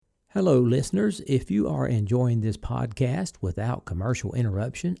Hello, listeners. If you are enjoying this podcast without commercial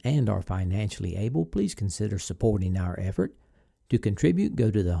interruption and are financially able, please consider supporting our effort. To contribute, go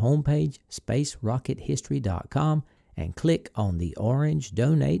to the homepage, spacerockethistory.com, and click on the orange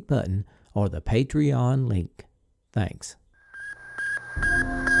Donate button or the Patreon link. Thanks.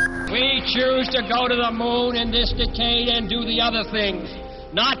 We choose to go to the moon in this decade and do the other things,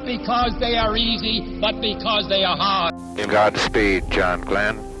 not because they are easy, but because they are hard. Godspeed, John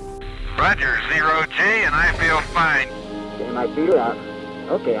Glenn. Roger, 0G, and I feel fine. Getting my feet out.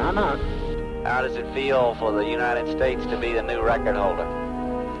 Okay, I'm out. How does it feel for the United States to be the new record holder?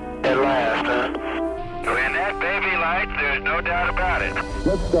 At last, huh? When that baby lights, there's no doubt about it.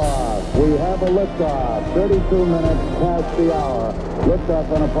 Liftoff. We have a liftoff. 32 minutes past the hour.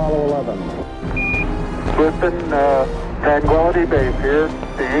 Liftoff on Apollo 11. Houston, Tranquility Base here.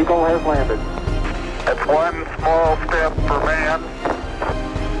 The Eagle has landed. That's one small step for man,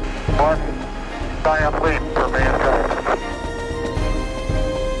 one giant leap for mankind.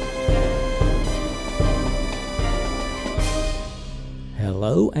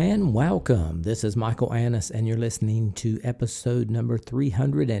 Hello and welcome. This is Michael Annis, and you're listening to episode number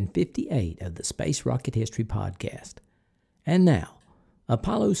 358 of the Space Rocket History Podcast. And now,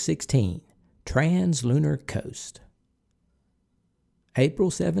 Apollo 16, Trans-Lunar Coast.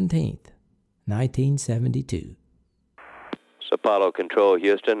 April 17th, 1972. Apollo Control,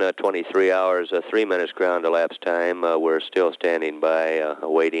 Houston, 23 hours, 3 minutes ground elapsed time. We're still standing by,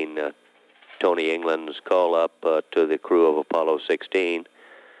 awaiting Tony England's call up to the crew of Apollo 16.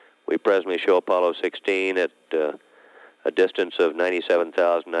 We presently show Apollo 16 at a distance of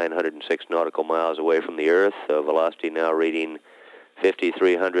 97,906 nautical miles away from the Earth, velocity now reading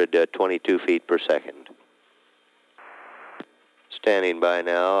 5,322 feet per second. Standing by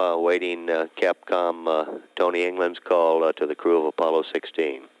now, awaiting Capcom Tony England's call to the crew of Apollo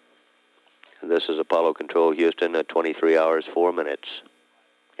 16. This is Apollo Control, Houston, at 23 hours, 4 minutes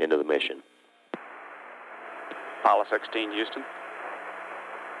into the mission. Apollo 16, Houston.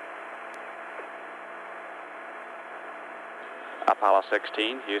 Apollo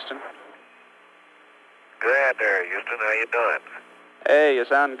 16, Houston. Good there, Houston. How you doing? Hey, you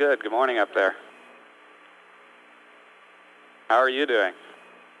sound good. Good morning up there. How are you doing?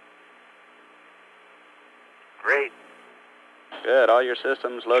 Great. Good. All your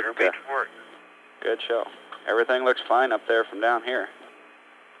systems look Sure beats work. good show. Everything looks fine up there from down here.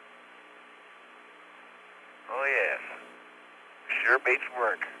 Oh, yes. Sure beats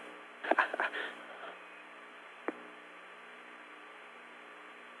work.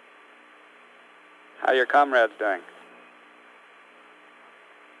 How your comrades doing?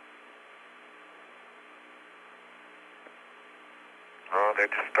 Oh, they're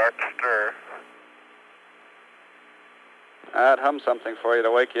just starting to stir. I'd hum something for you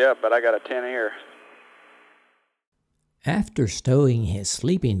to wake you up, but I got a tin ear. After stowing his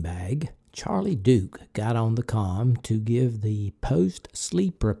sleeping bag, Charlie Duke got on the comm to give the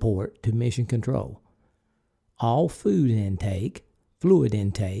post-sleep report to Mission Control. All food intake, fluid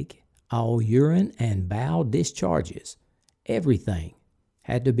intake, all urine and bowel discharges, everything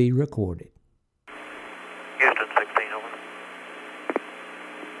had to be recorded. Houston 16, over.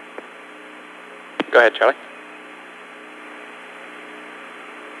 Go ahead, Charlie.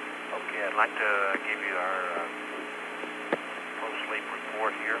 Okay, I'd like to give you our post-sleep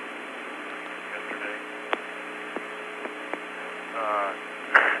report here. Yesterday,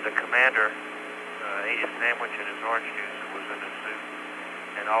 the commander ate his sandwich and his orange juice and was in his suit,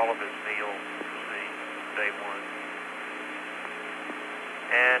 and all of his meals received day one.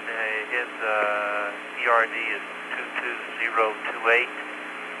 And his PRD is 22028.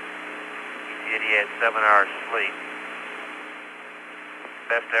 He said he had 7 hours sleep.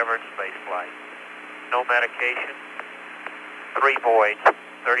 Best ever in space flight. No medication. 3 voids.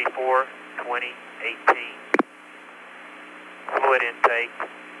 34, 20, 18. Fluid intake,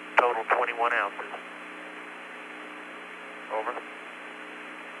 total 21 ounces. Over.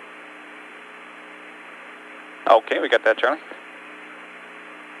 Okay, we got that, Charlie.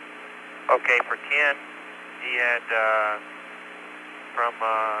 Okay, for Ken, he had from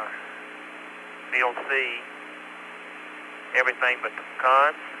Field C everything but the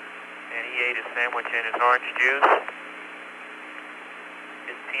pecans, and he ate his sandwich and his orange juice.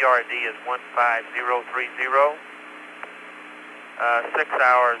 His TRD is 15030. 6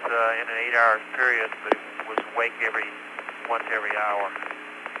 hours in an 8 hours period, but it was awake once every hour.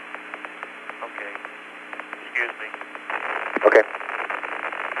 Okay. Excuse me. Okay.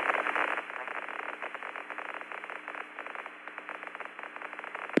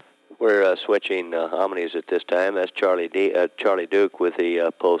 We're switching Omnis at this time. That's Charlie Duke with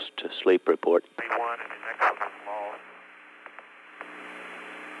the post-sleep report. B1 and the next one is lost.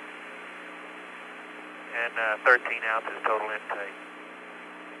 And 13 ounces total intake.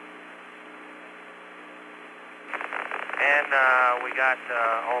 And we got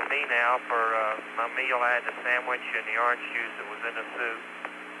on me now for my meal. I had the sandwich and the orange juice that was in the soup.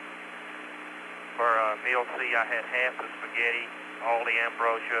 For meal C, I had half the spaghetti, all the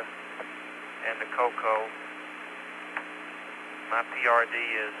ambrosia, and the cocoa. My PRD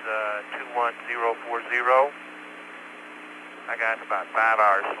is 21040. I got about 5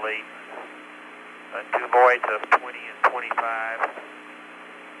 hours sleep. 2 voids of 20 and 25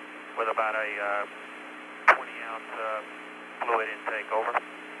 with about a 20-ounce fluid intake. Over.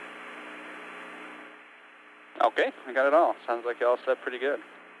 Okay, I got it all. Sounds like you all slept pretty good.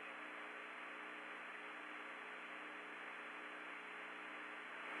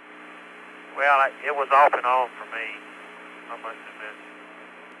 Well, it was off and on for me, I must admit.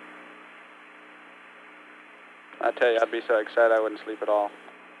 I tell you, I'd be so excited I wouldn't sleep at all.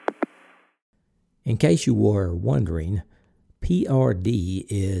 In case you were wondering, PRD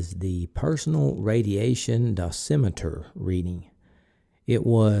is the Personal Radiation Dosimeter reading. It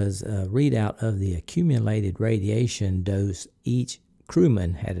was a readout of the accumulated radiation dose each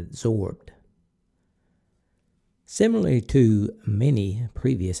crewman had absorbed. Similarly to many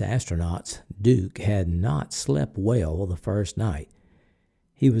previous astronauts, Duke had not slept well the first night.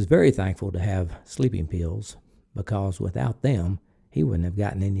 He was very thankful to have sleeping pills, because without them, he wouldn't have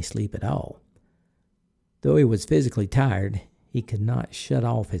gotten any sleep at all. Though he was physically tired, he could not shut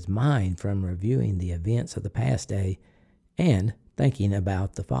off his mind from reviewing the events of the past day and thinking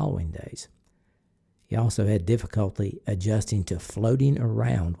about the following days. He also had difficulty adjusting to floating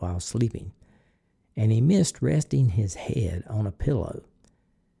around while sleeping, and he missed resting his head on a pillow.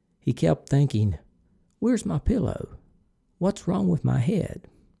 He kept thinking, "Where's my pillow? What's wrong with my head?"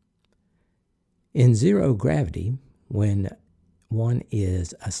 In zero gravity, when one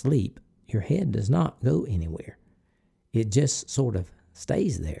is asleep, your head does not go anywhere. It just sort of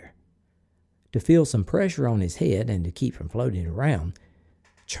stays there. To feel some pressure on his head and to keep from floating around,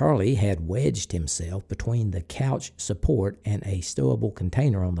 Charlie had wedged himself between the couch support and a stowable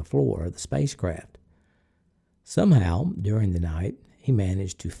container on the floor of the spacecraft. Somehow, during the night, he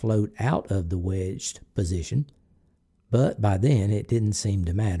managed to float out of the wedged position, but by then it didn't seem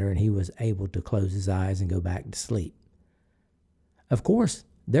to matter, and he was able to close his eyes and go back to sleep. Of course,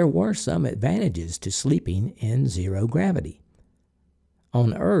 there were some advantages to sleeping in zero gravity.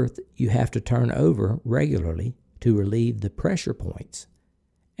 On Earth, you have to turn over regularly to relieve the pressure points,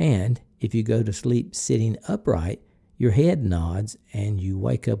 and if you go to sleep sitting upright, your head nods and you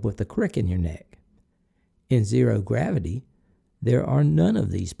wake up with a crick in your neck. In zero gravity, there are none of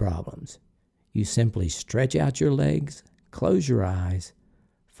these problems. You simply stretch out your legs, close your eyes,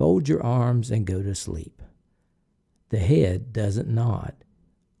 fold your arms, and go to sleep. The head doesn't nod,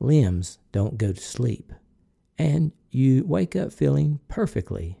 limbs don't go to sleep, and you wake up feeling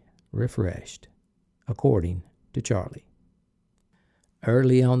perfectly refreshed, according to Charlie.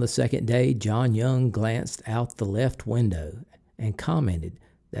 Early on the second day, John Young glanced out the left window and commented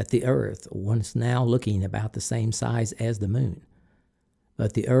that the Earth was now looking about the same size as the Moon.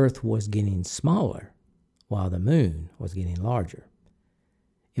 But the Earth was getting smaller, while the Moon was getting larger.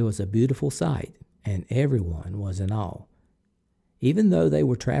 It was a beautiful sight, and everyone was in awe. Even though they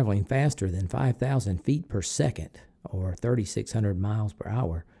were traveling faster than 5,000 feet per second, or 3,600 miles per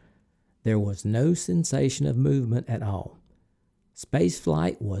hour, there was no sensation of movement at all. Space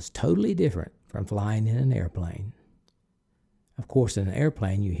flight was totally different from flying in an airplane. Of course, in an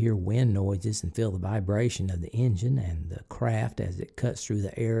airplane, you hear wind noises and feel the vibration of the engine and the craft as it cuts through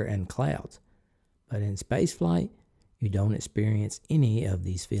the air and clouds. But in space flight, you don't experience any of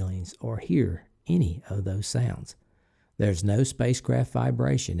these feelings or hear any of those sounds. There's no spacecraft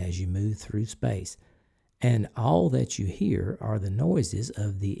vibration as you move through space, and all that you hear are the noises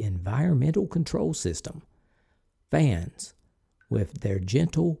of the environmental control system, fans with their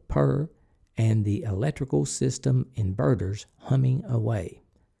gentle purr, and the electrical system inverters humming away.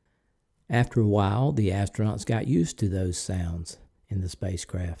 After a while, the astronauts got used to those sounds in the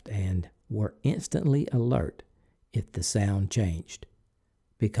spacecraft and were instantly alert if the sound changed,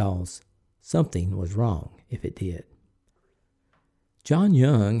 because something was wrong if it did. John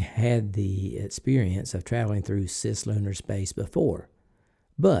Young had the experience of traveling through cislunar space before,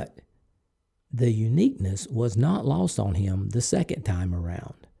 but the uniqueness was not lost on him the second time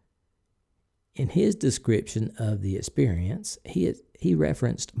around. In his description of the experience, he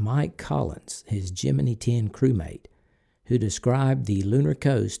referenced Mike Collins, his Gemini 10 crewmate, who described the lunar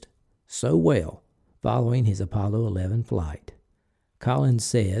coast so well following his Apollo 11 flight. Collins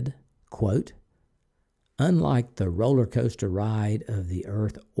said, quote, "Unlike the roller coaster ride of the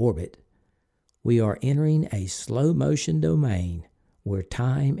Earth orbit, we are entering a slow motion domain where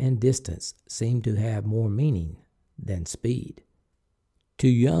time and distance seem to have more meaning than speed." To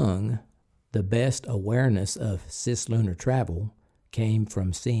Young, the best awareness of cislunar travel came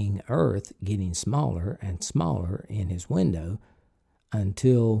from seeing Earth getting smaller and smaller in his window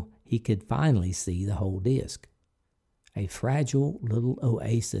until he could finally see the whole disk. A fragile little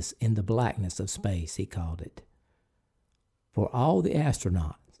oasis in the blackness of space, he called it. For all the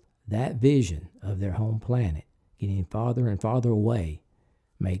astronauts, that vision of their home planet getting farther and farther away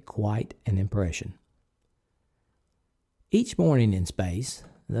made quite an impression. Each morning in space,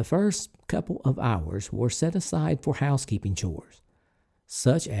 the first couple of hours were set aside for housekeeping chores,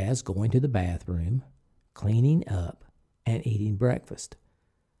 such as going to the bathroom, cleaning up, and eating breakfast.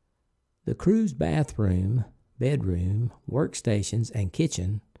 The crew's bathroom, bedroom, workstations, and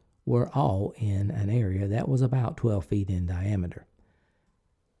kitchen were all in an area that was about 12 feet in diameter.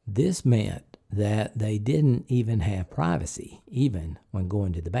 This meant that they didn't even have privacy, even when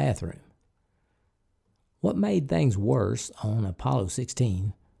going to the bathroom. What made things worse on Apollo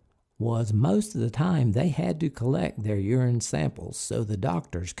 16 was most of the time they had to collect their urine samples so the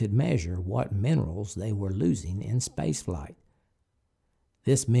doctors could measure what minerals they were losing in spaceflight.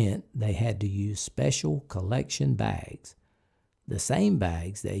 This meant they had to use special collection bags, the same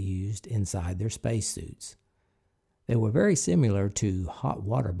bags they used inside their spacesuits. They were very similar to hot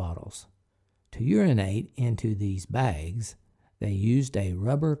water bottles. To urinate into these bags, they used a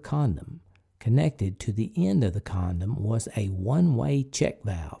rubber condom. Connected to the end of the condom was a one-way check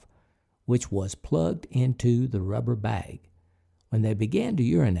valve, which was plugged into the rubber bag. When they began to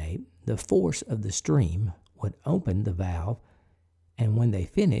urinate, the force of the stream would open the valve, and when they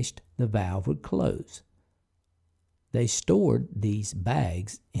finished, the valve would close. They stored these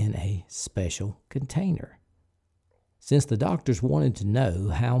bags in a special container. Since the doctors wanted to know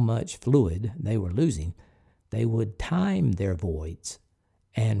how much fluid they were losing, they would time their voids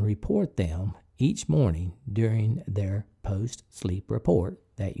and report them each morning during their post-sleep report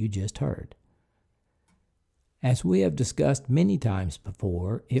that you just heard. As we have discussed many times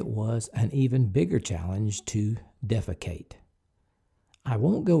before, it was an even bigger challenge to defecate. I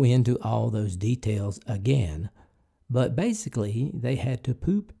won't go into all those details again, but basically they had to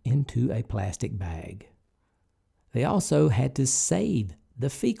poop into a plastic bag. They also had to save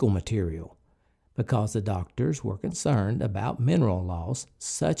the fecal material because the doctors were concerned about mineral loss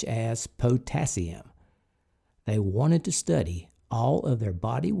such as potassium. They wanted to study all of their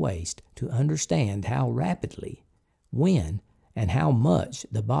body waste to understand how rapidly, when, and how much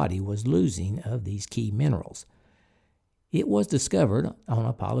the body was losing of these key minerals. It was discovered on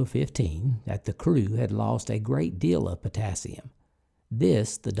Apollo 15 that the crew had lost a great deal of potassium.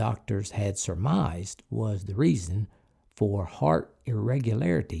 This, the doctors had surmised, was the reason for heart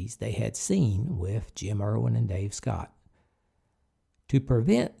irregularities they had seen with Jim Irwin and Dave Scott. To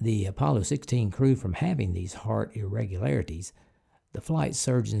prevent the Apollo 16 crew from having these heart irregularities, the flight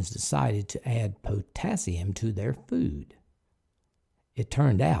surgeons decided to add potassium to their food. It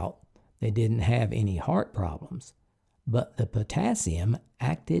turned out they didn't have any heart problems, but the potassium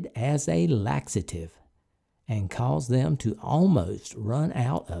acted as a laxative and caused them to almost run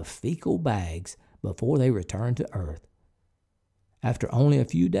out of fecal bags before they returned to Earth. After only a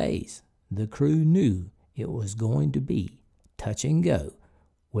few days, the crew knew it was going to be touch and go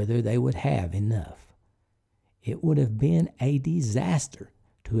whether they would have enough. It would have been a disaster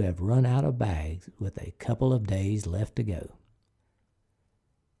to have run out of bags with a couple of days left to go.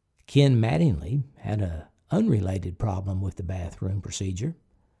 Ken Mattingly had an unrelated problem with the bathroom procedure.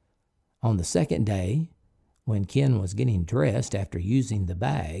 On the second day, when Ken was getting dressed after using the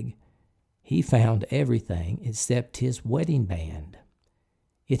bag, he found everything except his wedding band.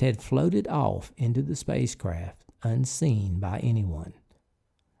 It had floated off into the spacecraft unseen by anyone.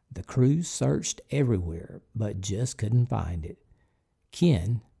 The crew searched everywhere, but just couldn't find it.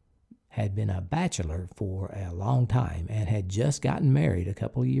 Ken had been a bachelor for a long time and had just gotten married a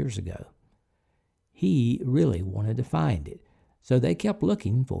couple of years ago. He really wanted to find it, so they kept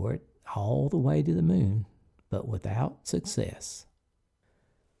looking for it all the way to the moon, but without success.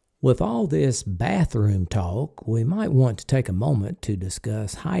 With all this bathroom talk, we might want to take a moment to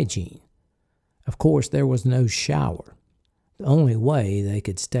discuss hygiene. Of course, there was no shower. The only way they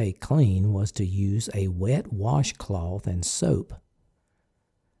could stay clean was to use a wet washcloth and soap.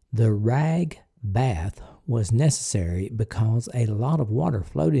 The rag bath was necessary because a lot of water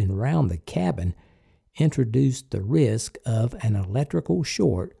floating around the cabin introduced the risk of an electrical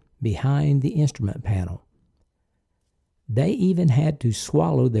short behind the instrument panel. They even had to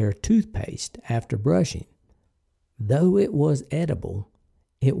swallow their toothpaste after brushing. Though it was edible,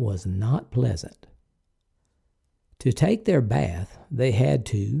 it was not pleasant. To take their bath, they had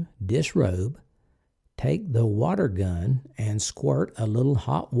to disrobe, take the water gun and squirt a little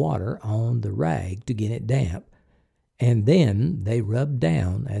hot water on the rag to get it damp, and then they rubbed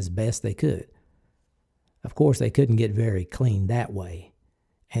down as best they could. Of course, they couldn't get very clean that way,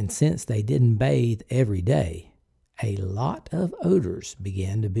 and since they didn't bathe every day, a lot of odors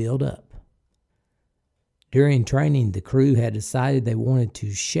began to build up. During training, the crew had decided they wanted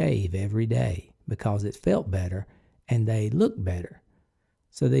to shave every day because it felt better and they looked better.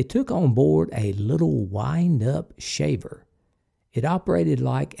 So they took on board a little wind-up shaver. It operated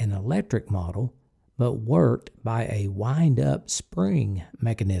like an electric model, but worked by a wind-up spring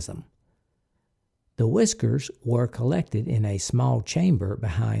mechanism. The whiskers were collected in a small chamber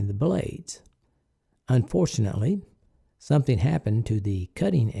behind the blades. Unfortunately, something happened to the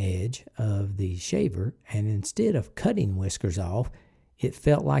cutting edge of the shaver, and instead of cutting whiskers off, it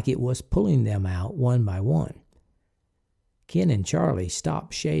felt like it was pulling them out one by one. Ken and Charlie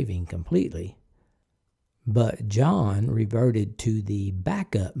stopped shaving completely, but John reverted to the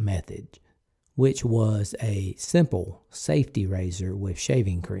backup method, which was a simple safety razor with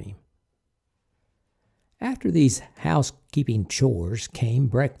shaving cream. After these housekeeping chores came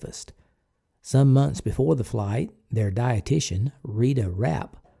breakfast. Some months before the flight, their dietitian, Rita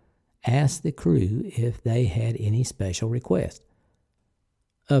Rapp, asked the crew if they had any special requests.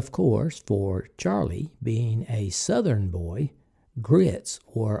 Of course, for Charlie, being a Southern boy, grits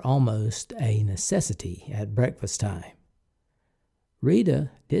were almost a necessity at breakfast time.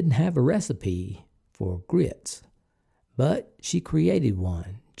 Rita didn't have a recipe for grits, but she created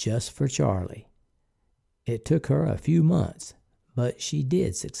one just for Charlie. It took her a few months, but she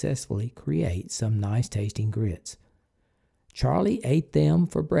did successfully create some nice-tasting grits. Charlie ate them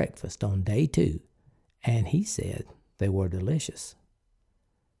for breakfast on day 2, and he said they were delicious.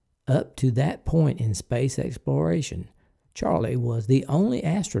 Up to that point in space exploration, Charlie was the only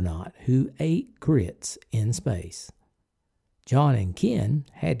astronaut who ate grits in space. John and Ken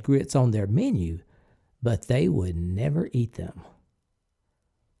had grits on their menu, but they would never eat them.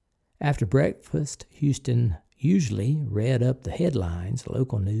 After breakfast, Houston usually read up the headlines,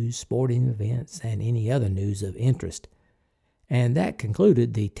 local news, sporting events, and any other news of interest, and that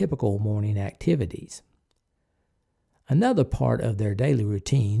concluded the typical morning activities. Another part of their daily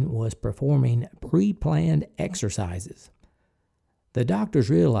routine was performing pre-planned exercises. The doctors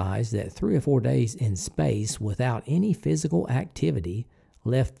realized that 3 or 4 days in space without any physical activity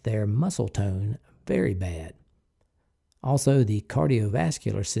left their muscle tone very bad. Also, the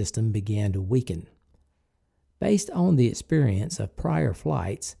cardiovascular system began to weaken. Based on the experience of prior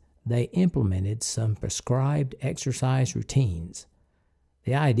flights, they implemented some prescribed exercise routines.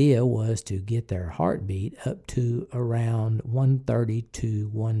 The idea was to get their heartbeat up to around 130 to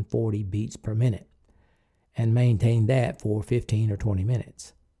 140 beats per minute and maintain that for 15 or 20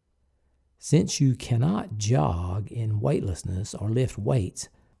 minutes. Since you cannot jog in weightlessness or lift weights,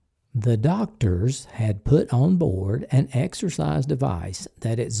 the doctors had put on board an exercise device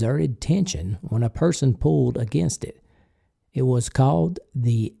that exerted tension when a person pulled against it. It was called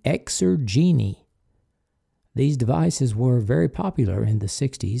the Exergenie. These devices were very popular in the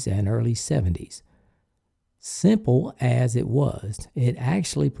 60s and early 70s. Simple as it was, it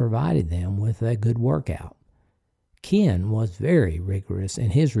actually provided them with a good workout. Ken was very rigorous in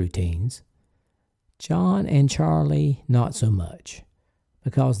his routines. John and Charlie, not so much,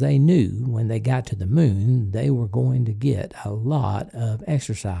 because they knew when they got to the moon they were going to get a lot of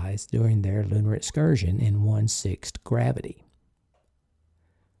exercise during their lunar excursion in 1/6 gravity.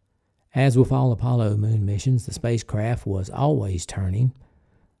 As with all Apollo moon missions, the spacecraft was always turning.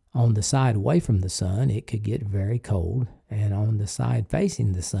 On the side away from the sun, it could get very cold, and on the side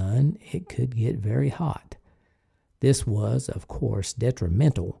facing the sun, it could get very hot. This was, of course,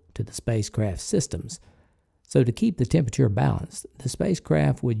 detrimental to the spacecraft systems. So to keep the temperature balanced, the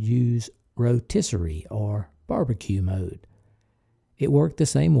spacecraft would use rotisserie or barbecue mode. It worked the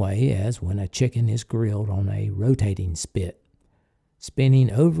same way as when a chicken is grilled on a rotating spit,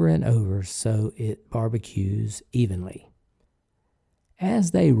 spinning over and over so it barbecues evenly.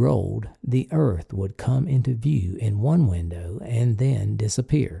 As they rolled, the Earth would come into view in one window and then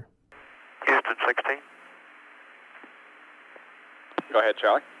disappear. Houston 16. Go ahead,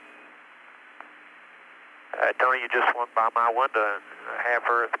 Charlie. Tony, you just went by my window and half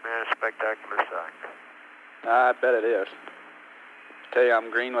Earth, man, a spectacular sight. I bet it is. Tell you,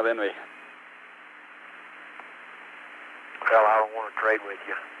 I'm green with envy. Well, I don't want to trade with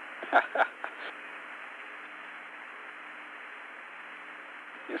you.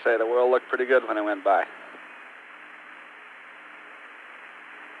 You say the world looked pretty good when it went by.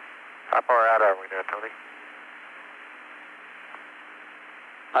 How far out are we now, Tony?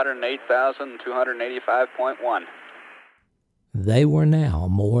 108,285.1. They were now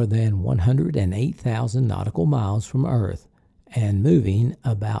more than 108,000 nautical miles from Earth and moving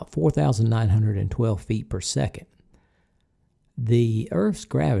about 4,912 feet per second. The Earth's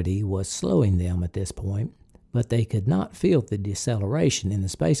gravity was slowing them at this point, but they could not feel the deceleration in the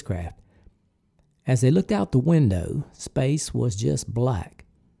spacecraft. As they looked out the window, space was just black.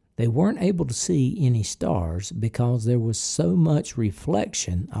 They weren't able to see any stars because there was so much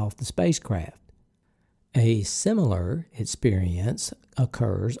reflection off the spacecraft. A similar experience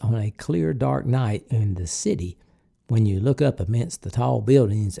occurs on a clear, dark night in the city when you look up amidst the tall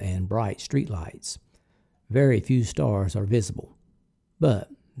buildings and bright streetlights. Very few stars are visible, but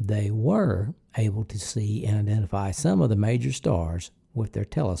they were able to see and identify some of the major stars with their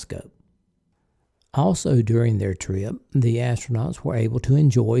telescope. Also during their trip, the astronauts were able to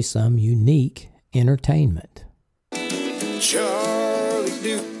enjoy some unique entertainment. Charlie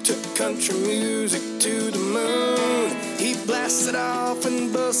Duke took country music to the moon. He blasted off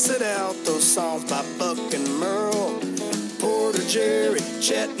and busted out those songs by Buck and Merle. Porter, Jerry,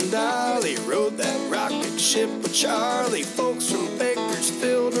 Chet, and Dolly rode that rocket ship with Charlie. Folks from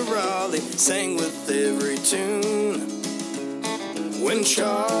Bakersfield to Raleigh sang with every tune. When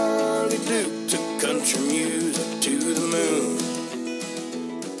Charlie Duke took country music to the moon.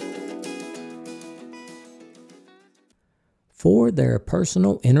 For their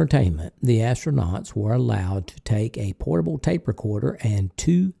personal entertainment, the astronauts were allowed to take a portable tape recorder and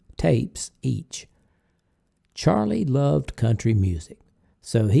 2 tapes each. Charlie loved country music,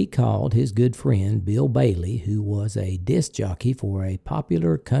 so he called his good friend Bill Bailey, who was a disc jockey for a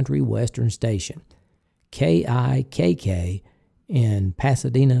popular country western station, KIKK, in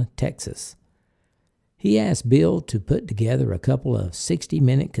Pasadena, Texas. He asked Bill to put together a couple of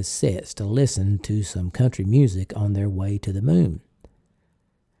 60-minute cassettes to listen to some country music on their way to the moon.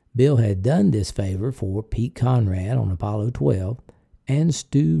 Bill had done this favor for Pete Conrad on Apollo 12 and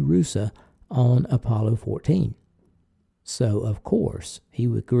Stu Roosa on Apollo 14. So, of course, he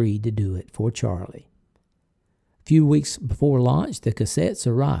agreed to do it for Charlie. A few weeks before launch, the cassettes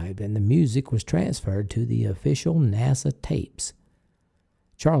arrived and the music was transferred to the official NASA tapes.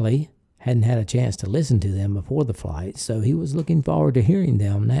 Charlie hadn't had a chance to listen to them before the flight, so he was looking forward to hearing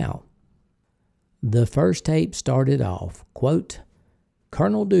them now. The first tape started off, quote,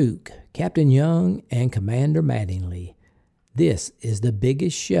 "Colonel Duke, Captain Young, and Commander Mattingly, this is the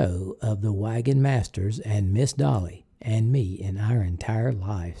biggest show of the Wagon Masters and Miss Dolly and me in our entire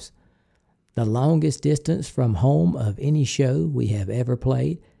lives. The longest distance from home of any show we have ever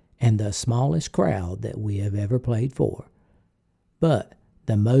played, and the smallest crowd that we have ever played for. But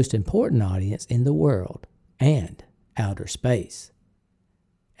the most important audience in the world and outer space.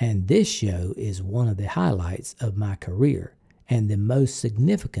 And this show is one of the highlights of my career and the most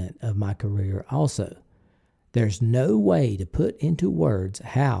significant of my career also. There's no way to put into words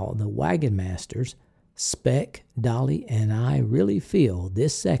how the Wagon Masters, Spec, Dolly, and I really feel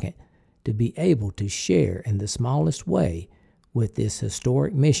this second to be able to share in the smallest way with this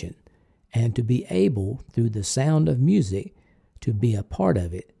historic mission and to be able, through the sound of music, to be a part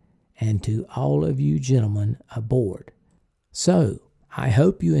of it, and to all of you gentlemen aboard. So, I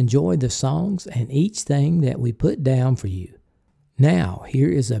hope you enjoyed the songs and each thing that we put down for you. Now, here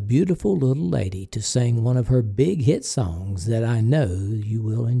is a beautiful little lady to sing one of her big hit songs that I know you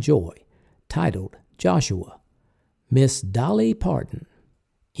will enjoy, titled Joshua, Miss Dolly Parton.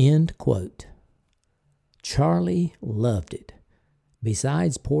 End quote. Charlie loved it.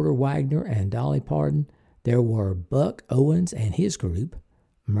 Besides Porter Wagoner and Dolly Parton, there were Buck Owens and his group,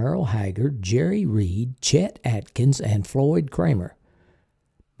 Merle Haggard, Jerry Reed, Chet Atkins, and Floyd Kramer.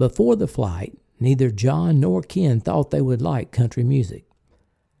 Before the flight, neither John nor Ken thought they would like country music.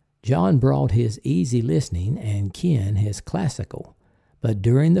 John brought his easy listening and Ken his classical, but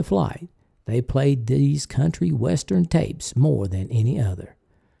during the flight, they played these country western tapes more than any other.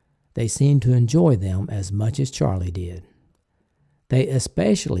 They seemed to enjoy them as much as Charlie did. They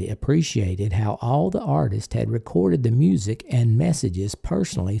especially appreciated how all the artists had recorded the music and messages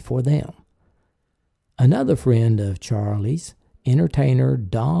personally for them. Another friend of Charlie's, entertainer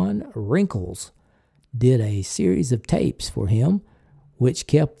Don Wrinkles, did a series of tapes for him, which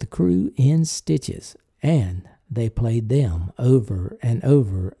kept the crew in stitches, and they played them over and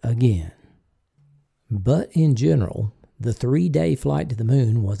over again. But in general, the 3-day flight to the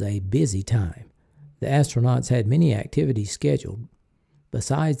moon was a busy time. The astronauts had many activities scheduled,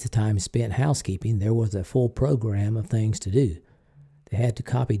 Besides the time spent housekeeping, there was a full program of things to do. They had to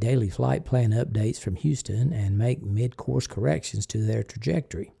copy daily flight plan updates from Houston and make mid-course corrections to their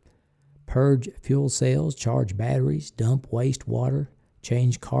trajectory. Purge fuel cells, charge batteries, dump waste water,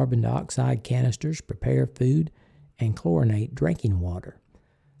 change carbon dioxide canisters, prepare food, and chlorinate drinking water.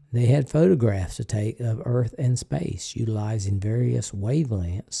 They had photographs to take of Earth and space, utilizing various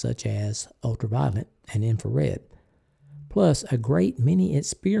wavelengths such as ultraviolet and infrared, plus a great many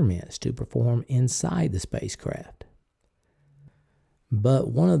experiments to perform inside the spacecraft. But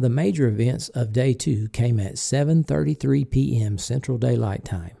one of the major events of Day 2 came at 7:33 p.m. Central Daylight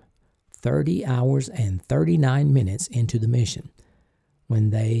Time, 30 hours and 39 minutes into the mission, when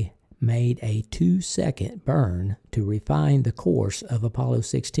they made a 2-second burn to refine the course of Apollo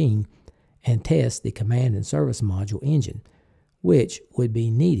 16 and test the command and service module engine, which would be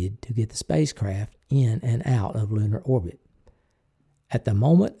needed to get the spacecraft in and out of lunar orbit. At the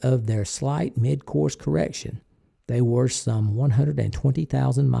moment of their slight mid-course correction, they were some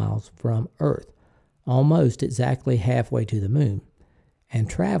 120,000 miles from Earth, almost exactly halfway to the moon, and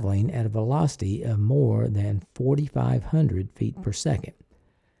traveling at a velocity of more than 4,500 feet per second.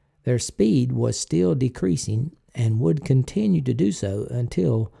 Their speed was still decreasing and would continue to do so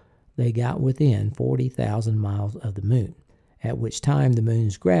until they got within 40,000 miles of the moon, at which time the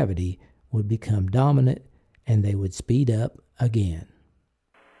moon's gravity would become dominant and they would speed up again.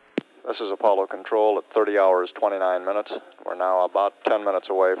 This is Apollo Control at 30 hours 29 minutes. We're now about 10 minutes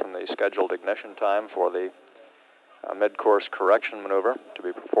away from the scheduled ignition time for the mid-course correction maneuver to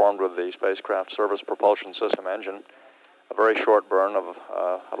be performed with the spacecraft service propulsion system engine. A very short burn of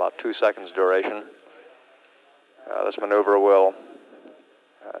about 2 seconds duration. This maneuver will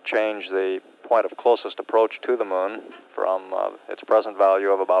change the point of closest approach to the moon from its present value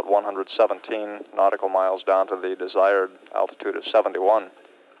of about 117 nautical miles down to the desired altitude of 71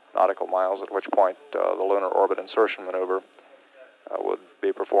 nautical miles, at which point the lunar orbit insertion maneuver would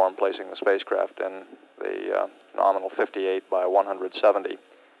be performed, placing the spacecraft in the nominal 58 by 170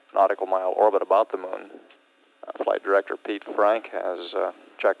 nautical mile orbit about the moon. Flight Director Pete Frank has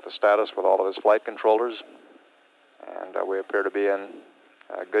checked the status with all of his flight controllers, and we appear to be in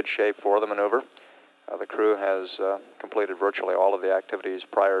good shape for the maneuver. The crew has completed virtually all of the activities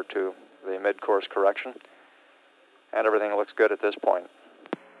prior to the mid-course correction, and everything looks good at this point.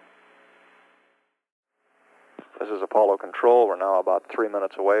 This is Apollo Control. We're now about 3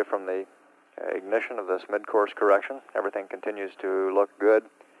 minutes away from the ignition of this mid-course correction. Everything continues to look good.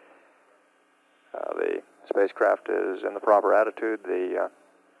 The spacecraft is in the proper attitude. The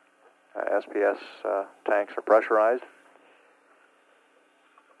SPS tanks are pressurized.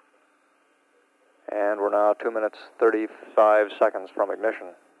 And we're now 2 minutes 35 seconds from ignition.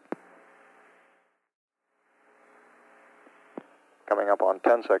 Coming up on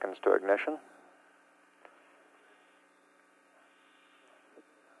 10 seconds to ignition.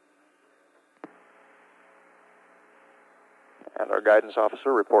 And our guidance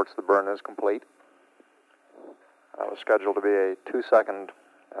officer reports the burn is complete. It was scheduled to be a 2-second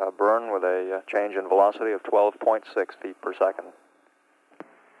burn with a change in velocity of 12.6 feet per second.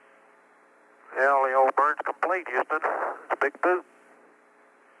 Yeah, the old burn's complete, Houston. It's a big boot.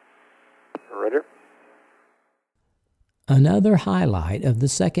 Roger. Another highlight of the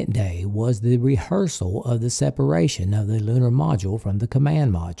second day was the rehearsal of the separation of the lunar module from the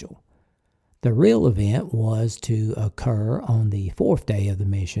command module. The real event was to occur on the fourth day of the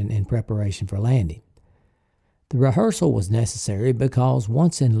mission in preparation for landing. The rehearsal was necessary because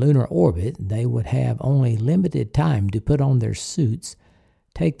once in lunar orbit, they would have only limited time to put on their suits,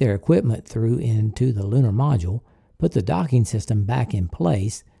 take their equipment through into the lunar module, put the docking system back in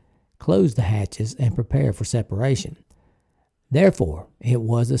place, close the hatches, and prepare for separation. Therefore, it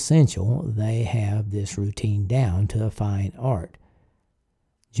was essential they have this routine down to a fine art.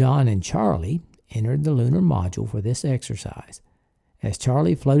 John and Charlie entered the lunar module for this exercise. As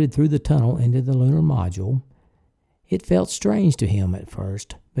Charlie floated through the tunnel into the lunar module, it felt strange to him at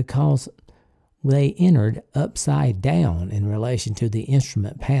first because they entered upside down in relation to the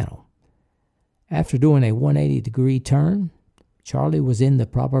instrument panel. After doing a 180-degree turn, Charlie was in the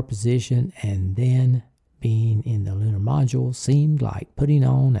proper position, and then being in the lunar module seemed like putting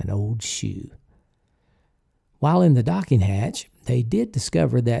on an old shoe. While in the docking hatch, they did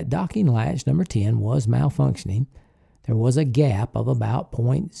discover that docking latch number 10 was malfunctioning. There was a gap of about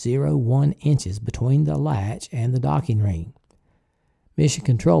 0.01 inches between the latch and the docking ring. Mission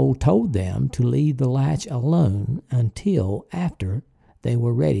Control told them to leave the latch alone until after they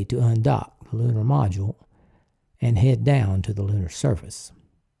were ready to undock the lunar module and head down to the lunar surface.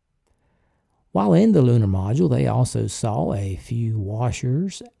 While in the lunar module, they also saw a few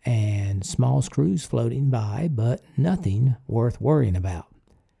washers and small screws floating by, but nothing worth worrying about.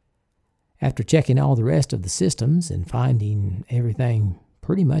 After checking all the rest of the systems and finding everything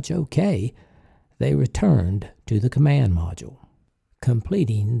pretty much okay, they returned to the command module,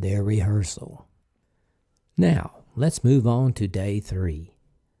 completing their rehearsal. Now, let's move on to day 3.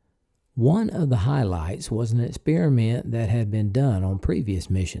 One of the highlights was an experiment that had been done on previous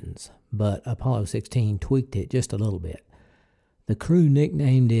missions, but Apollo 16 tweaked it just a little bit. The crew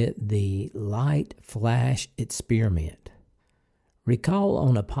nicknamed it the Light Flash Experiment. Recall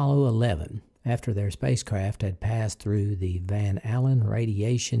on Apollo 11, after their spacecraft had passed through the Van Allen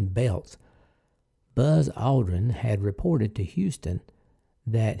radiation belts, Buzz Aldrin had reported to Houston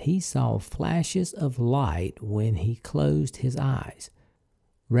that he saw flashes of light when he closed his eyes,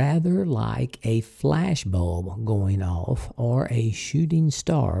 rather like a flash bulb going off or a shooting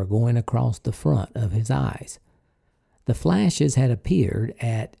star going across the front of his eyes. The flashes had appeared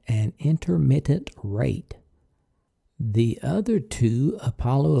at an intermittent rate. The other 2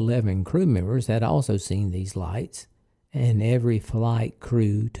 Apollo 11 crew members had also seen these lights, and every flight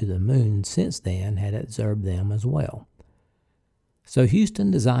crew to the moon since then had observed them as well. So Houston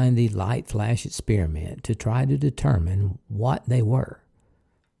designed the light flash experiment to try to determine what they were.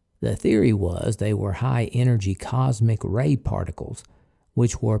 The theory was they were high-energy cosmic ray particles,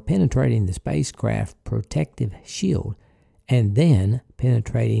 which were penetrating the spacecraft protective shield and then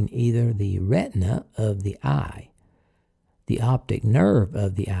penetrating either the retina of the eye, the optic nerve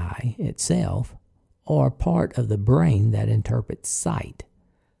of the eye itself, or part of the brain that interprets sight.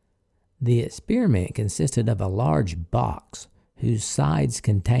 The experiment consisted of a large box whose sides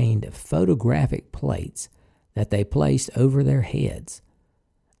contained photographic plates that they placed over their heads.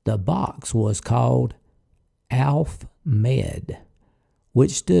 The box was called ALF-MED,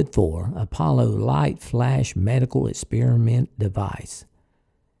 which stood for Apollo Light Flash Medical Experiment Device.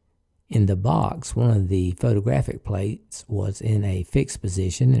 In the box, one of the photographic plates was in a fixed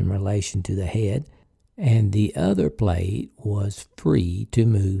position in relation to the head, and the other plate was free to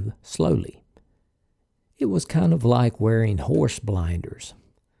move slowly. It was kind of like wearing horse blinders.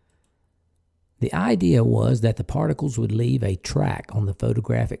 The idea was that the particles would leave a track on the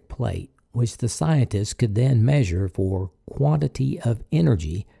photographic plate, which the scientists could then measure for quantity of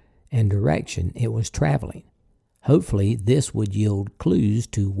energy and direction it was traveling. Hopefully, this would yield clues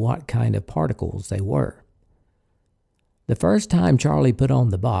to what kind of particles they were. The first time Charlie put on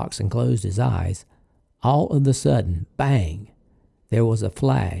the box and closed his eyes, all of a sudden, bang, there was a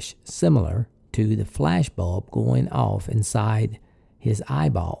flash similar to the flash bulb going off inside his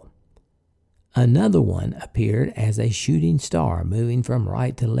eyeball. Another one appeared as a shooting star moving from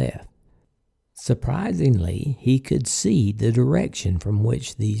right to left. Surprisingly, he could see the direction from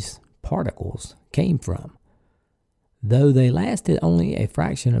which these particles came from. Though they lasted only a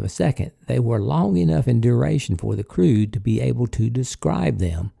fraction of a second, they were long enough in duration for the crew to be able to describe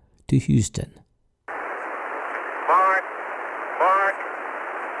them to Houston.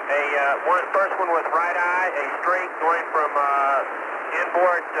 First one was right eye, a streak going from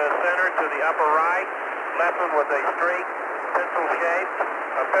inboard center to the upper right. Left one was a streak, pencil shaped,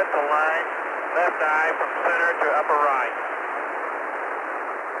 a pencil line, left eye from center to upper right.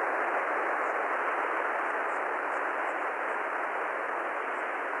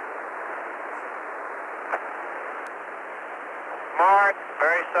 Mark,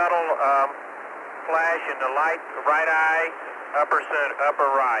 very subtle flash in the light right eye, upper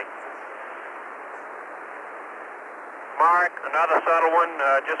right. Mark, another subtle one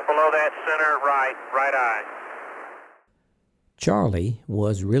just below that center right eye. Charlie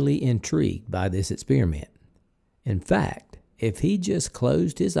was really intrigued by this experiment. In fact, if he just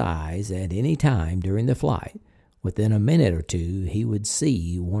closed his eyes at any time during the flight, within a minute or two he would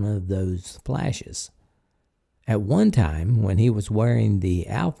see one of those flashes. At one time, when he was wearing the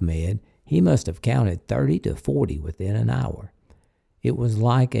ALF-MED, he must have counted 30 to 40 within an hour. It was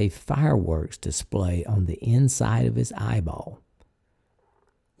like a fireworks display on the inside of his eyeball.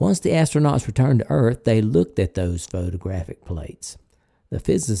 Once the astronauts returned to Earth, they looked at those photographic plates. The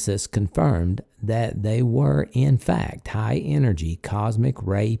physicists confirmed that they were, in fact, high-energy cosmic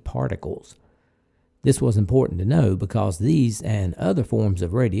ray particles. This was important to know because these and other forms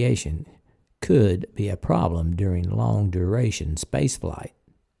of radiation could be a problem during long-duration spaceflight.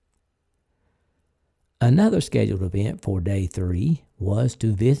 Another scheduled event for Day 3 was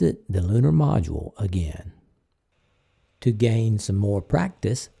to visit the lunar module again. To gain some more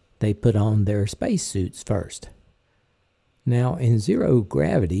practice, they put on their spacesuits first. Now, in zero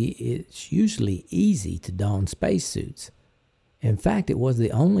gravity, it's usually easy to don spacesuits, In fact, it was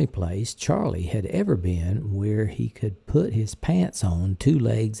the only place Charlie had ever been where he could put his pants on 2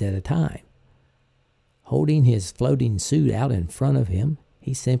 legs at a time. Holding his floating suit out in front of him,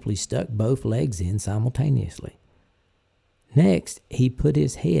 he simply stuck both legs in simultaneously. Next, he put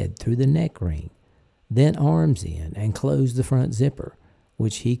his head through the neck ring, then arms in and closed the front zipper,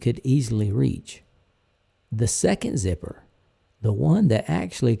 which he could easily reach. The second zipper, the one that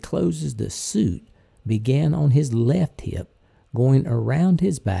actually closes the suit, began on his left hip, going around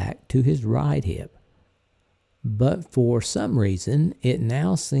his back to his right hip. But for some reason, it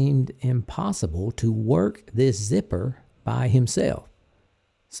now seemed impossible to work this zipper by himself.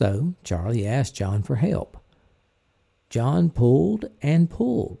 So Charlie asked John for help. John pulled and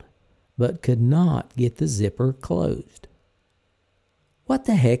pulled, but could not get the zipper closed. "What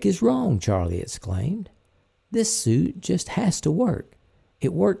the heck is wrong?" Charlie exclaimed. "This suit just has to work.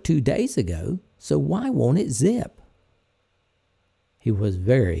 It worked 2 days ago, so why won't it zip?" He was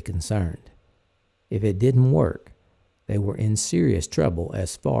very concerned. If it didn't work, they were in serious trouble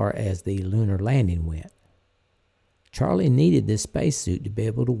as far as the lunar landing went. Charlie needed this spacesuit to be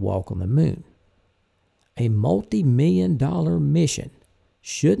able to walk on the moon. A multi-million-dollar mission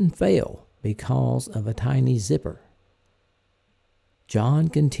shouldn't fail because of a tiny zipper. John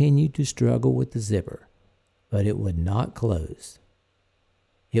continued to struggle with the zipper, but it would not close.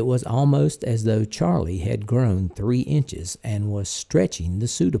 It was almost as though Charlie had grown 3 inches and was stretching the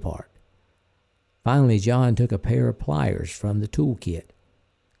suit apart. Finally, John took a pair of pliers from the toolkit,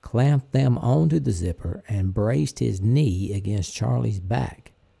 clamped them onto the zipper, and braced his knee against Charlie's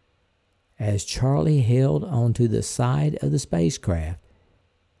back. As Charlie held onto the side of the spacecraft,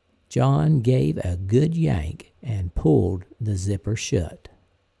 John gave a good yank and pulled the zipper shut.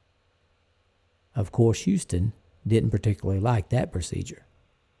 Of course, Houston didn't particularly like that procedure,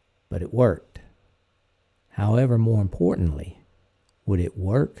 but it worked. However, more importantly, would it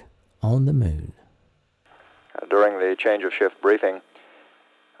work on the moon? During the change of shift briefing,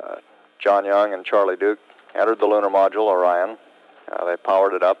 John Young and Charlie Duke entered the lunar module, Orion. They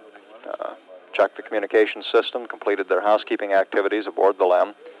powered it up, checked the communication system, completed their housekeeping activities aboard the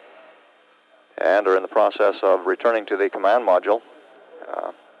LEM, and are in the process of returning to the command module.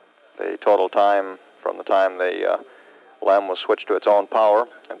 The total time from the time the LEM was switched to its own power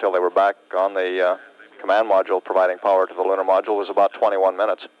until they were back on the command module providing power to the lunar module was about 21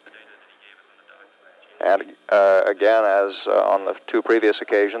 minutes. And again, as on the 2 previous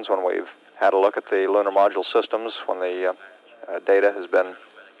occasions when we've had a look at the lunar module systems, when the data has been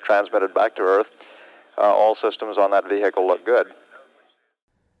transmitted back to Earth, all systems on that vehicle look good.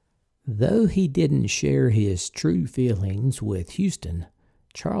 Though he didn't share his true feelings with Houston,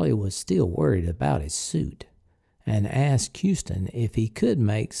 Charlie was still worried about his suit and asked Houston if he could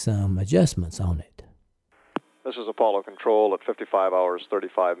make some adjustments on it. This is Apollo Control at 55 hours,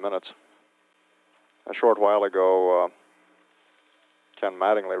 35 minutes. A short while ago, Ken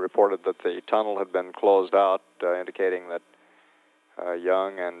Mattingly reported that the tunnel had been closed out, indicating that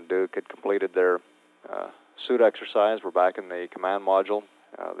Young and Duke had completed their suit exercise. We're back in the command module.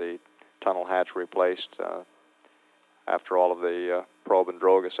 The tunnel hatch replaced after all of the probe and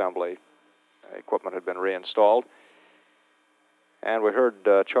drogue assembly equipment had been reinstalled. And we heard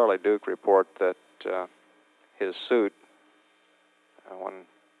Charlie Duke report that his suit, when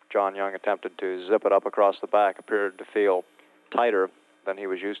John Young attempted to zip it up across the back, appeared to feel tighter than he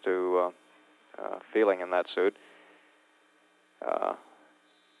was used to feeling in that suit.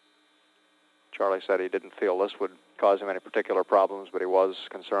 Charlie said he didn't feel this would cause him any particular problems, but he was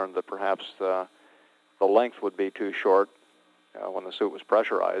concerned that perhaps the length would be too short when the suit was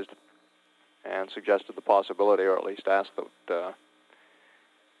pressurized, and suggested the possibility, or at least asked that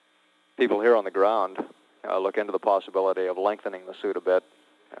people here on the ground look into the possibility of lengthening the suit a bit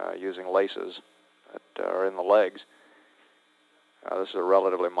using laces that are in the legs. This is a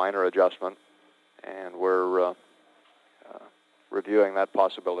relatively minor adjustment, and we're reviewing that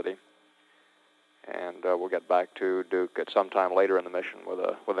possibility. And we'll get back to Duke at some time later in the mission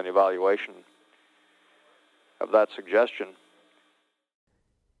with an evaluation of that suggestion.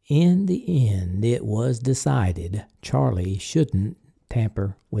 In the end, it was decided Charlie shouldn't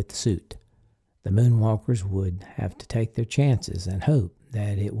tamper with the suit. The moonwalkers would have to take their chances and hope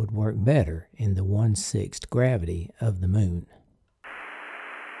that it would work better in the 1/6 gravity of the moon.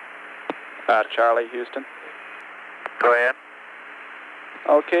 Charlie, Houston. Go ahead.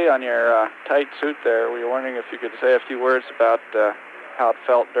 Okay, on your tight suit there, we were wondering if you could say a few words about how it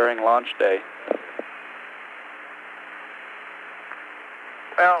felt during launch day.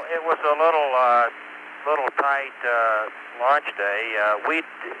 Well, it was a little little tight launch day. We,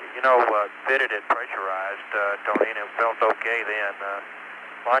 fitted it pressurized, Tony, and it felt okay then.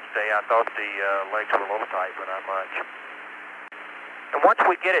 Launch day, I thought the legs were a little tight, but not much. And once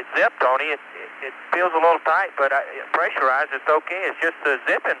we get it zipped, Tony, it feels a little tight, but pressurized, it's okay. It's just the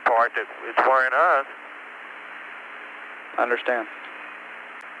zipping part that is worrying us. I understand.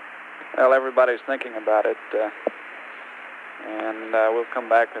 Well, everybody's thinking about it, and we'll come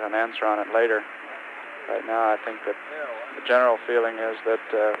back with an answer on it later. Right now, I think that the general feeling is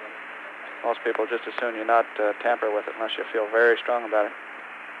that most people just as soon you not tamper with it unless you feel very strong about it.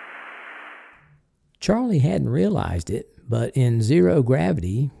 Charlie hadn't realized it, but in zero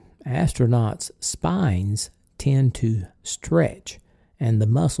gravity, astronauts' spines tend to stretch and the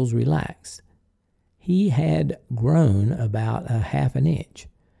muscles relax. He had grown about a half an inch,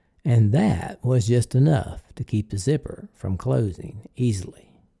 and that was just enough to keep the zipper from closing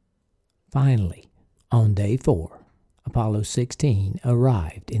easily. Finally, on day 4, Apollo 16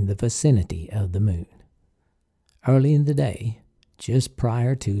 arrived in the vicinity of the moon. Early in the day, just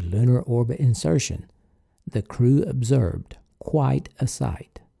prior to lunar orbit insertion, the crew observed quite a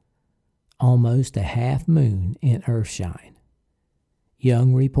sight. Almost a half moon in Earthshine.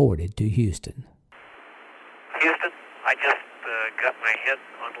 Young reported to Houston. Houston, I just got my head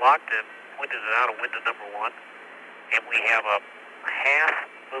unlocked and pointed it out of window number 1, and we have a half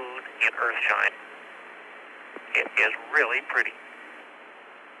moon in Earthshine. It is really pretty.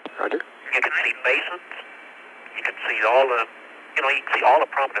 Roger. You can see basins. You can see all the, you can see all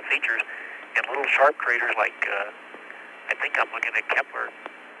the prominent features and little sharp craters like, I think I'm looking at Kepler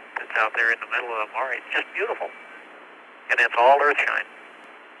that's out there in the middle of Mars. It's just beautiful. And it's all Earthshine.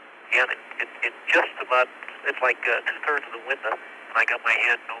 And it just about, it's like 2/3 of the window, and I got my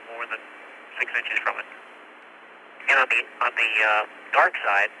head no more than 6 inches from it. And on the dark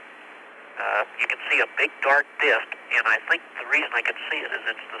side, you can see a big dark disk, and I think the reason I can see it is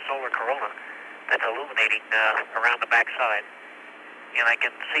it's the solar corona that's illuminating around the backside. And I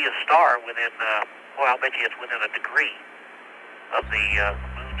can see a star within, I'll bet you it's within a degree of the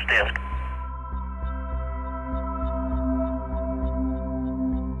moon's disk.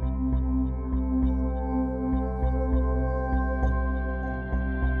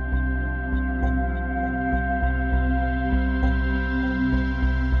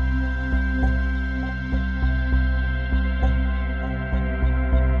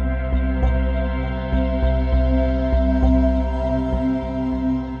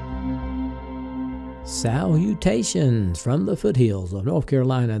 Salutations from the foothills of North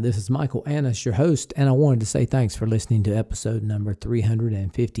Carolina. This is Michael Annis, your host, and I wanted to say thanks for listening to episode number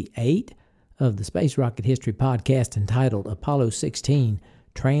 358 of the Space Rocket History Podcast entitled Apollo 16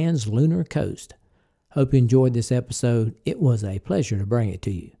 Trans-Lunar Coast. Hope you enjoyed this episode. It was a pleasure to bring it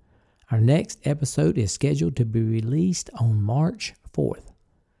to you. Our next episode is scheduled to be released on March 4th.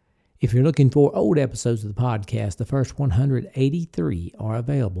 If you're looking for old episodes of the podcast, the first 183 are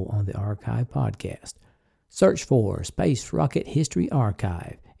available on the Archive Podcast. Search for Space Rocket History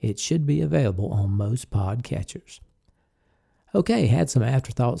Archive. It should be available on most podcatchers. Okay, had some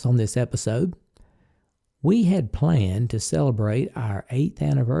afterthoughts on this episode. We had planned to celebrate our 8th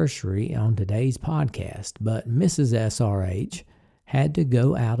anniversary on today's podcast, but Mrs. SRH had to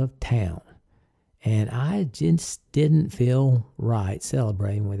go out of town. And I just didn't feel right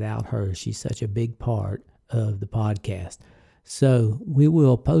celebrating without her. She's such a big part of the podcast. So we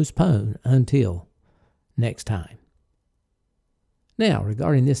will postpone until next time. Now,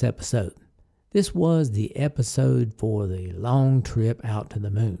 regarding this episode, this was the episode for the long trip out to the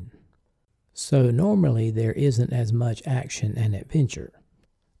moon. So normally there isn't as much action and adventure,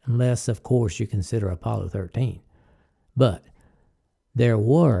 unless of course you consider Apollo 13. But there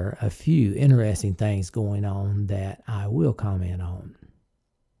were a few interesting things going on that I will comment on.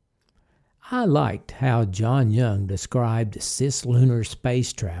 I liked how John Young described cislunar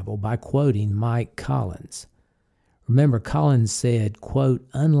space travel by quoting Mike Collins. Remember, Collins said, quote,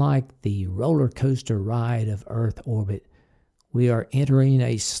 "Unlike the roller coaster ride of Earth orbit, we are entering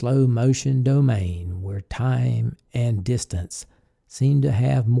a slow motion domain where time and distance seem to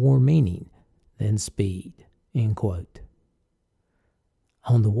have more meaning than speed," end quote.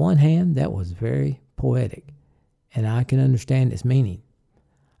 On the one hand, that was very poetic, and I can understand its meaning.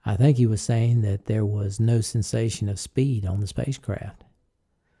 I think he was saying that there was no sensation of speed on the spacecraft.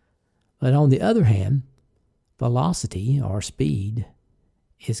 But on the other hand, velocity, or speed,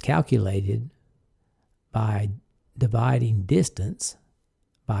 is calculated by dividing distance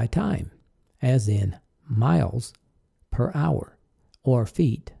by time, as in miles per hour or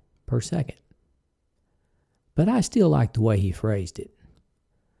feet per second. But I still like the way he phrased it.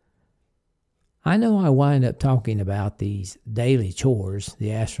 I know I wind up talking about these daily chores the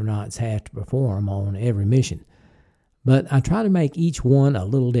astronauts have to perform on every mission, but I try to make each one a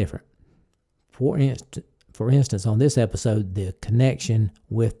little different. For instance, on this episode, the connection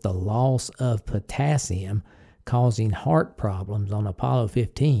with the loss of potassium causing heart problems on Apollo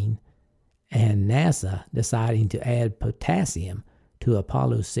 15 and NASA deciding to add potassium to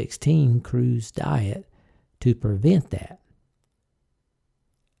Apollo 16 crew's diet to prevent that.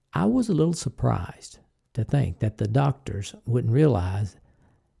 I was a little surprised to think that the doctors wouldn't realize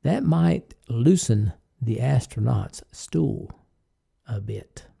that might loosen the astronaut's stool a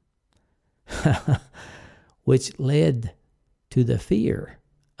bit, which led to the fear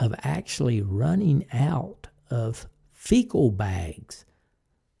of actually running out of fecal bags.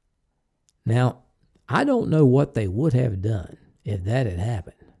 Now, I don't know what they would have done if that had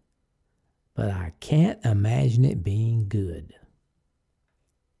happened, but I can't imagine it being good.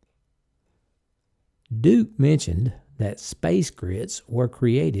 Duke mentioned that space grits were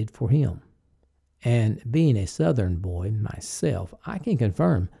created for him, and being a Southern boy myself, I can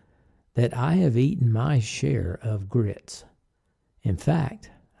confirm that I have eaten my share of grits. In fact,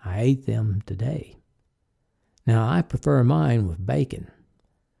 I ate them today. Now, I prefer mine with bacon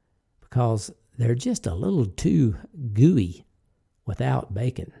because they're just a little too gooey without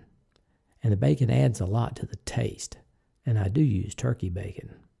bacon, and the bacon adds a lot to the taste, and I do use turkey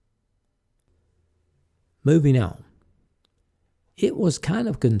bacon. Moving on. It was kind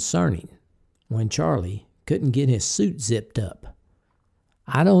of concerning when Charlie couldn't get his suit zipped up.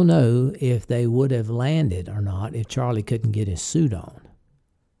 I don't know if they would have landed or not if Charlie couldn't get his suit on.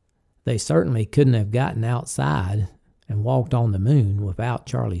 They certainly couldn't have gotten outside and walked on the moon without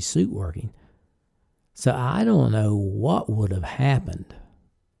Charlie's suit working. So I don't know what would have happened.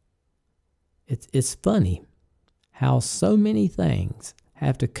 It's funny how so many things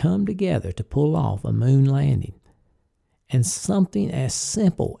have to come together to pull off a moon landing. And something as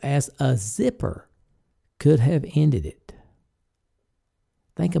simple as a zipper could have ended it.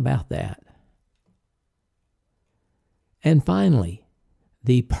 Think about that. And finally,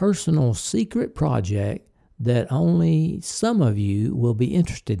 the personal secret project that only some of you will be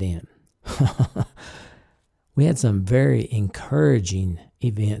interested in. We had some very encouraging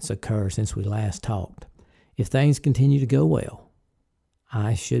events occur since we last talked. If things continue to go well,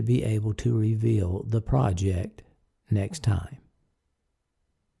 I should be able to reveal the project next time.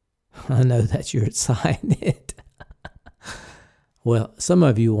 I know that you're excited. Well, some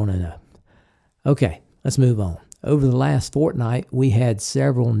of you want to know. Okay, let's move on. Over the last fortnight, we had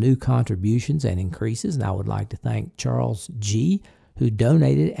several new contributions and increases, and I would like to thank Charles G., who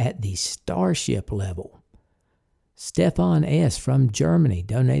donated at the Starship level. Stefan S. from Germany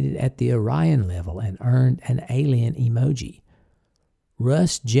donated at the Orion level and earned an alien emoji.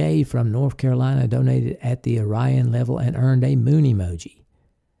 Russ J. from North Carolina donated at the Orion level and earned a moon emoji.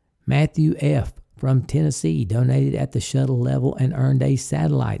 Matthew F. from Tennessee donated at the shuttle level and earned a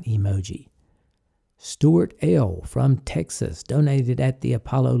satellite emoji. Stuart L. from Texas donated at the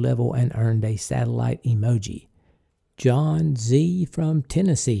Apollo level and earned a satellite emoji. John Z. from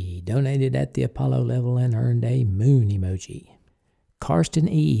Tennessee donated at the Apollo level and earned a moon emoji. Karsten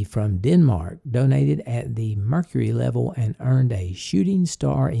E. from Denmark donated at the Mercury level and earned a shooting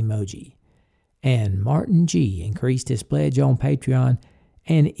star emoji. And Martin G. increased his pledge on Patreon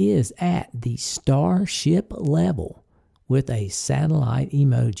and is at the Starship level with a satellite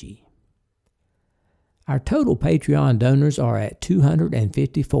emoji. Our total Patreon donors are at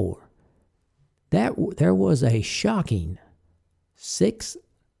 254. There was a shocking 6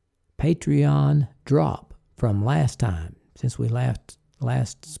 Patreon drop from last time, since we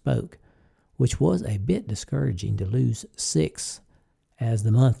last spoke, which was a bit discouraging to lose 6 as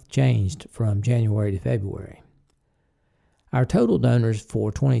the month changed from January to February. Our total donors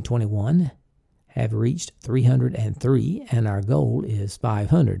for 2021 have reached 303, and our goal is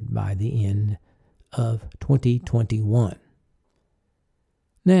 500 by the end of 2021.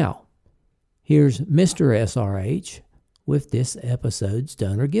 Now, here's Mr. SRH with this episode's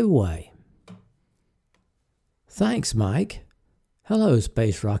donor giveaway. Thanks, Mike. Hello,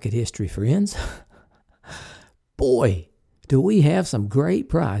 Space Rocket History friends. Boy, do we have some great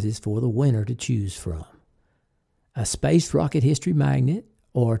prizes for the winner to choose from. A Space Rocket History magnet,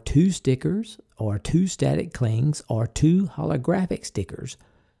 or 2 stickers, or 2 static clings, or 2 holographic stickers,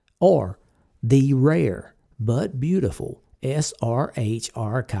 or the rare but beautiful SRH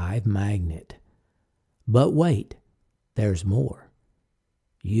Archive magnet. But wait, there's more.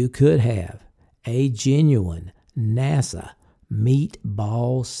 You could have a genuine NASA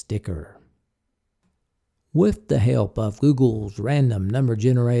meatball sticker. With the help of Google's random number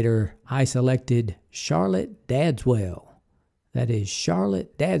generator, I selected Charlotte Dadswell. That is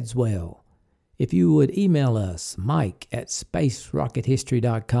Charlotte Dadswell. If you would email us,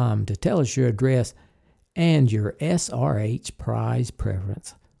 mike@spacerockethistory.com, to tell us your address and your SRH prize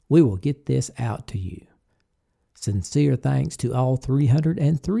preference, we will get this out to you. Sincere thanks to all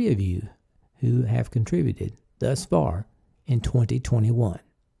 303 of you who have contributed thus far in 2021.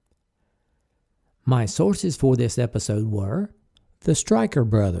 My sources for this episode were The Stryker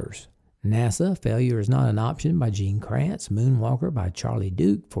Brothers, NASA, Failure is Not an Option by Gene Kranz, Moonwalker by Charlie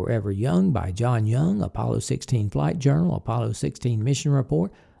Duke, Forever Young by John Young, Apollo 16 Flight Journal, Apollo 16 Mission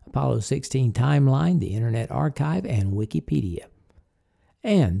Report, Apollo 16 Timeline, the Internet Archive, and Wikipedia.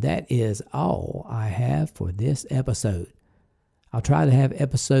 And that is all I have for this episode. I'll try to have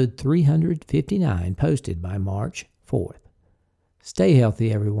episode 359 posted by March 4th. Stay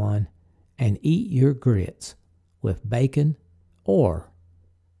healthy, everyone, and eat your grits with bacon or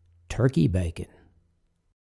turkey bacon.